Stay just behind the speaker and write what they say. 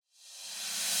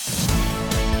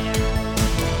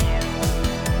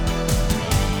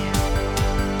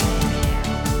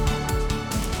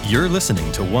You're listening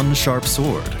to One Sharp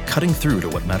Sword, cutting through to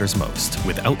what matters most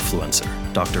with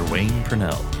Outfluencer, Dr. Wayne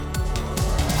Purnell.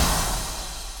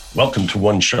 Welcome to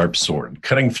One Sharp Sword,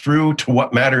 cutting through to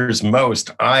what matters most.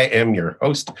 I am your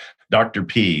host, Dr.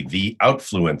 P, the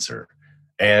Outfluencer,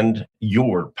 and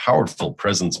your powerful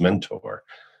presence mentor.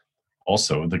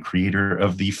 Also, the creator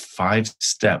of the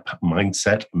 5-step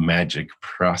mindset magic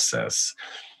process.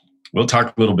 We'll talk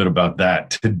a little bit about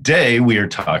that. Today, we are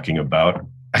talking about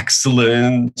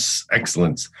excellence.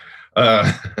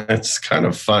 It's kind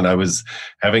of fun. I was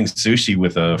having sushi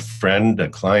with a friend, a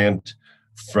client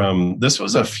this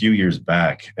was a few years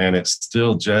back, and it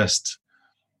still just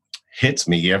hits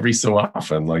me every so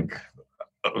often. Like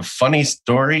a funny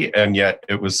story, and yet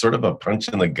it was sort of a punch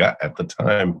in the gut at the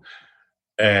time.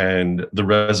 And the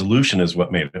resolution is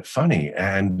what made it funny.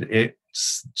 And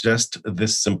it's just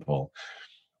this simple.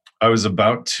 I was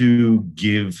about to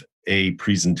give a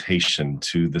presentation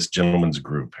to this gentleman's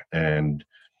group, and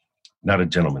not a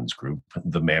gentleman's group,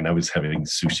 the man I was having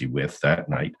sushi with that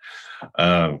night,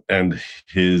 and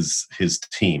his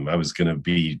team. I was going to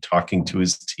be talking to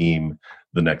his team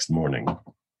the next morning.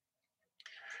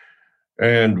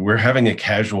 And we're having a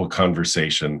casual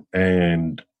conversation,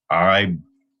 and I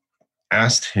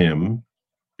asked him,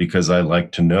 because I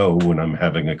like to know when I'm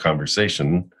having a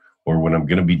conversation or when I'm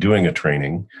going to be doing a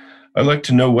training, I like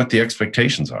to know what the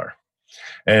expectations are.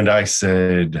 And I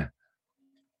said,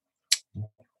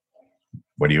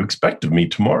 "What do you expect of me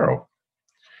tomorrow?"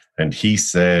 And he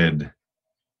said,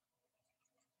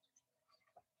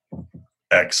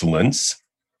 "Excellence."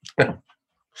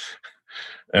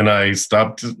 And I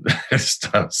stopped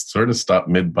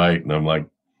mid-bite, and I'm like,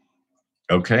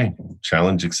 okay,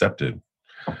 challenge accepted.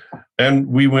 And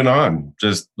we went on,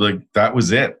 just like that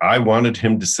was it. I wanted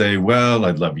him to say, well,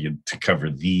 I'd love you to cover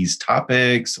these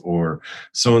topics, or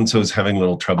so-and-so's having a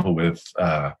little trouble with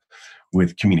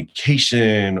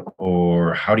communication,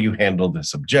 or how do you handle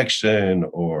this objection,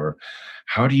 or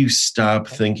how do you stop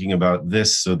thinking about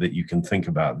this so that you can think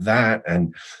about that,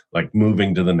 and like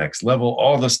moving to the next level,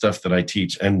 all the stuff that I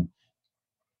teach. And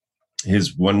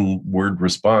his one word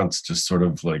response just sort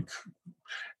of like,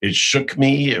 it shook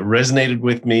me, it resonated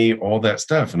with me, all that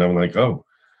stuff. And I'm like, oh,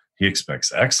 he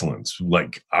expects excellence.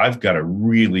 Like, I've got to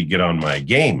really get on my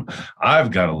game.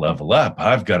 I've got to level up.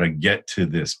 I've got to get to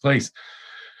this place.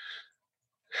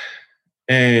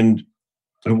 And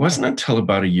it wasn't until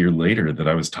about a year later that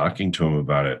I was talking to him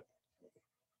about it.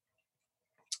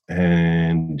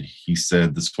 And he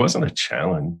said, this wasn't a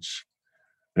challenge.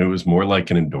 It was more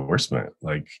like an endorsement.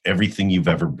 Like, everything you've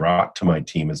ever brought to my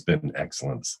team has been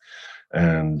excellence.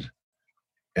 And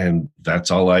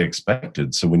that's all I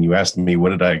expected. So when you asked me,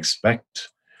 what did I expect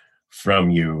from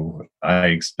you? I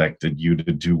expected you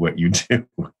to do what you do.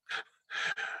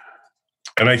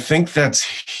 And I think that's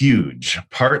huge.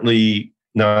 Partly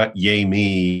not yay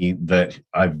me that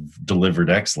I've delivered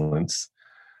excellence,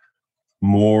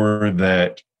 more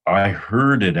that I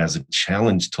heard it as a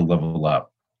challenge to level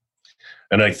up.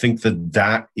 And I think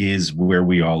that is where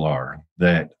we all are,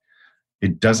 that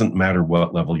it doesn't matter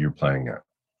what level you're playing at.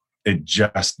 It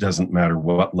just doesn't matter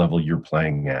what level you're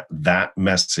playing at. That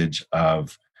message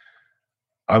of,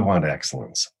 I want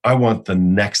excellence. I want the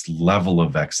next level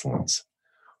of excellence.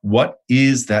 What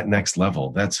is that next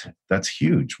level? That's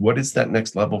huge. What is that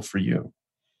next level for you?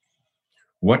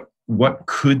 What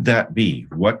could that be?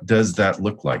 What does that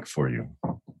look like for you?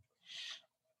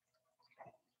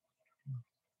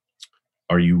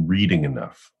 Are you reading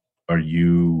enough? Are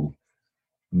you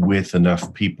with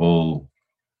enough people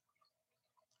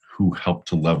who help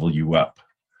to level you up?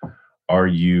 Are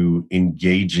you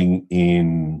engaging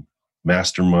in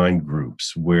mastermind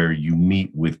groups where you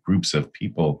meet with groups of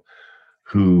people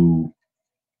who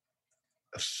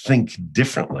think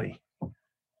differently,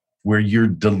 where you're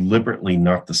deliberately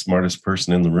not the smartest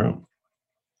person in the room?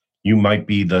 You might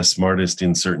be the smartest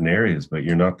in certain areas, but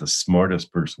you're not the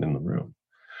smartest person in the room.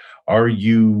 Are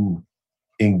you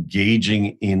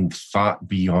engaging in thought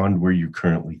beyond where you're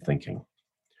currently thinking?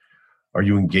 Are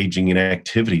you engaging in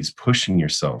activities, pushing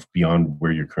yourself beyond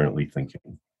where you're currently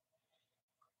thinking?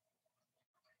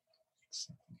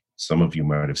 Some of you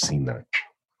might have seen that.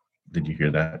 Did you hear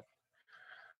that?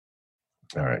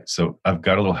 All right. So I've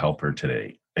got a little helper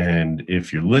today. And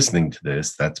if you're listening to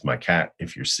this, that's my cat.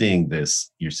 If you're seeing this,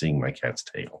 you're seeing my cat's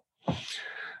tail.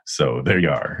 So there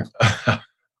you are.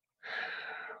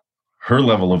 Her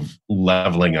level of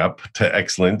leveling up to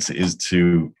excellence is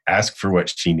to ask for what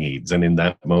she needs. And in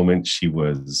that moment, she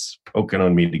was poking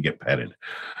on me to get petted.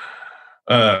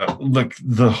 Look,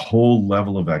 the whole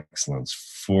level of excellence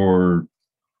for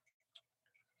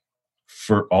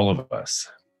all of us,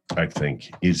 I think,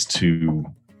 is to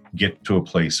get to a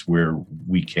place where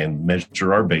we can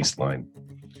measure our baseline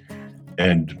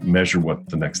and measure what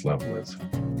the next level is.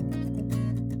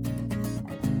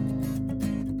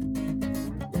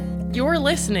 You're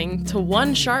listening to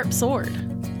One Sharp Sword,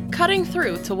 cutting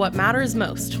through to what matters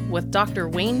most with Dr.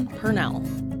 Wayne Purnell.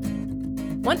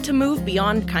 Want to move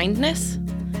beyond kindness?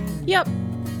 Yep,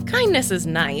 kindness is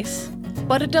nice,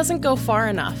 but it doesn't go far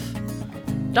enough.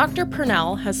 Dr.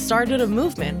 Purnell has started a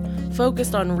movement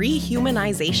focused on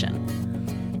rehumanization.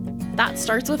 That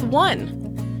starts with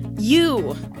one.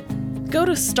 You. Go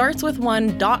to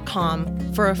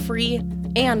startswithone.com for a free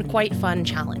and quite fun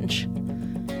challenge.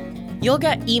 You'll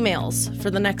get emails for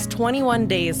the next 21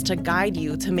 days to guide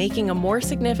you to making a more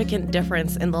significant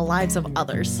difference in the lives of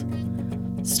others.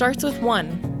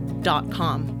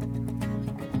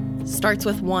 Startswithone.com.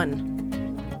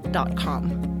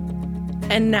 Startswithone.com.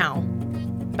 And now,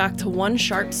 back to One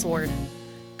Sharp Sword,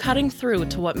 cutting through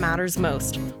to what matters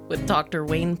most with Dr.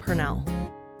 Wayne Purnell.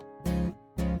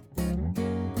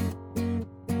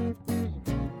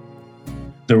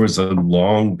 There was a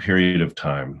long period of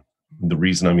time. The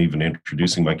reason I'm even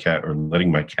introducing my cat or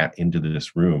letting my cat into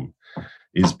this room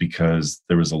is because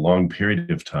there was a long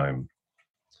period of time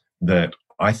that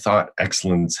I thought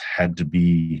excellence had to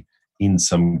be in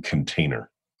some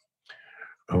container.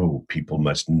 Oh, people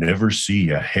must never see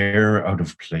a hair out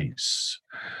of place.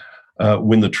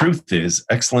 When the truth is,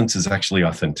 excellence is actually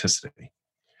authenticity.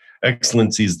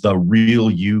 Excellence is the real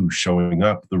you showing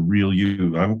up, the real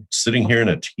you. I'm sitting here in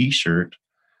a t-shirt,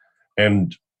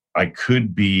 and I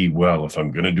could be, well, if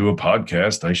I'm going to do a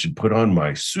podcast, I should put on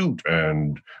my suit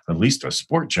and at least a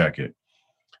sport jacket.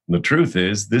 And the truth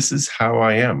is, this is how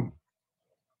I am.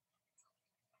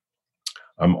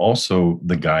 I'm also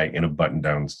the guy in a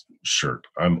button-down shirt.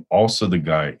 I'm also the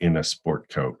guy in a sport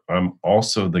coat. I'm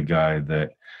also the guy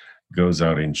that goes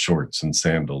out in shorts and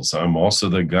sandals. I'm also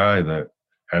the guy that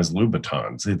has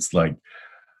Louboutins. It's like,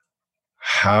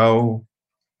 how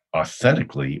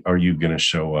authentically are you going to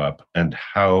show up, and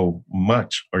how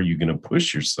much are you going to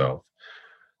push yourself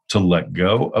to let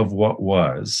go of what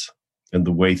was and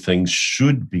the way things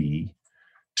should be,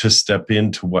 to step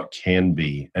into what can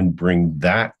be and bring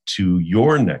that to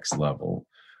your next level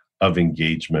of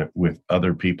engagement with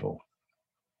other people.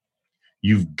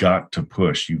 You've got to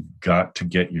push. You've got to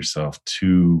get yourself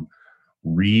to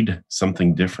read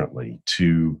something differently,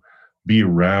 to be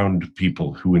around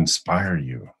people who inspire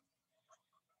you,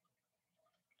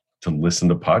 to listen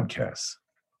to podcasts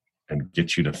and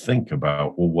get you to think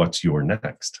about, well, what's your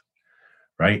next,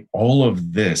 right? All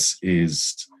of this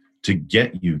is to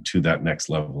get you to that next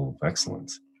level of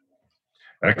excellence.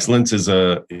 Excellence is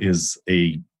a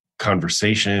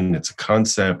conversation, it's a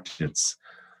concept, it's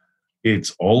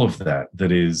all of that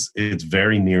it's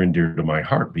very near and dear to my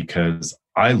heart, because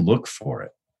I look for it.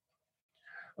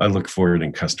 I look for it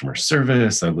in customer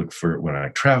service. I look for it when I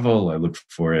travel. I look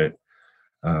for it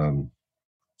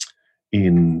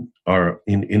in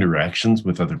interactions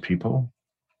with other people.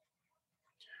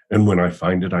 And when I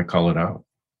find it, I call it out.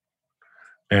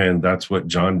 And that's what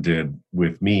John did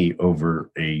with me over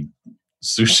a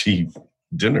sushi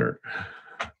dinner,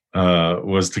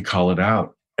 was to call it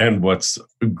out. And what's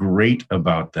great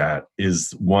about that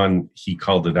is, one, he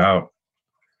called it out,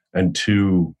 and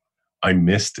two, I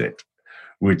missed it,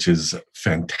 which is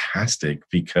fantastic,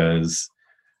 because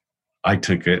I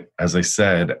took it, as I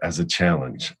said, as a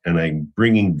challenge, and I'm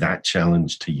bringing that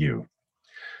challenge to you.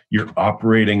 You're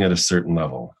operating at a certain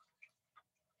level.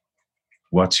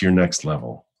 What's your next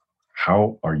level?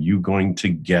 How are you going to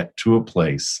get to a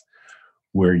place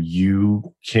where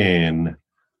you can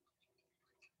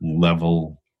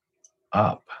level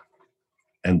up?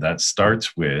 And that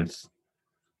starts with,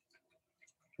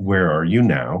 where are you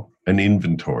now? An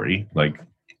inventory. Like,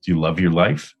 do you love your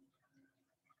life?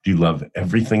 Do you love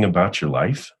everything about your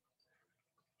life?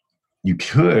 You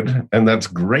could, and that's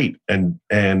great.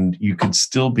 And you could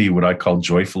still be what I call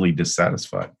joyfully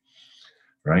dissatisfied,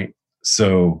 right?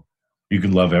 So you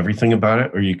could love everything about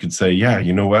it, or you could say, yeah,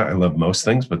 you know what? I love most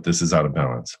things, but this is out of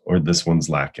balance, or this one's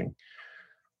lacking.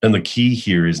 And the key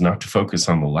here is not to focus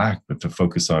on the lack, but to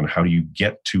focus on how you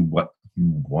get to what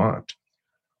you want.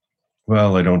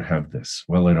 Well, I don't have this.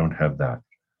 Well, I don't have that.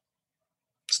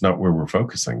 It's not where we're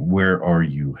focusing. Where are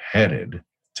you headed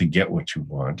to get what you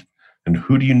want? And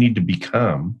who do you need to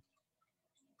become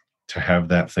to have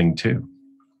that thing too?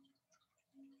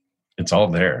 It's all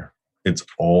there. It's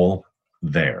all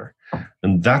there.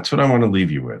 And that's what I want to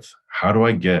leave you with. How do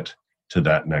I get to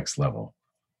that next level?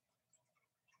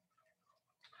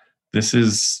 This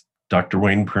is Dr.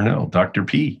 Wayne Purnell, Dr.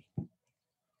 P,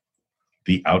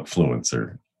 the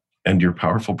Outfluencer, and your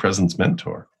Powerful Presence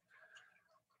mentor.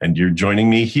 And you're joining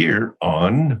me here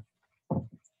on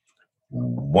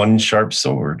One Sharp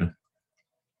Sword,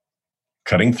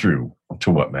 cutting through to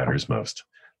what matters most.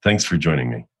 Thanks for joining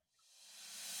me.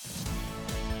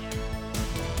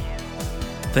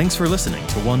 Thanks for listening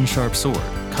to One Sharp Sword,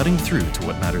 cutting through to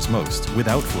what matters most with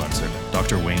Outfluencer,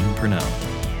 Dr. Wayne Purnell.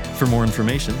 For more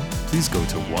information, please go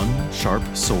to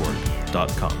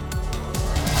onesharpsword.com.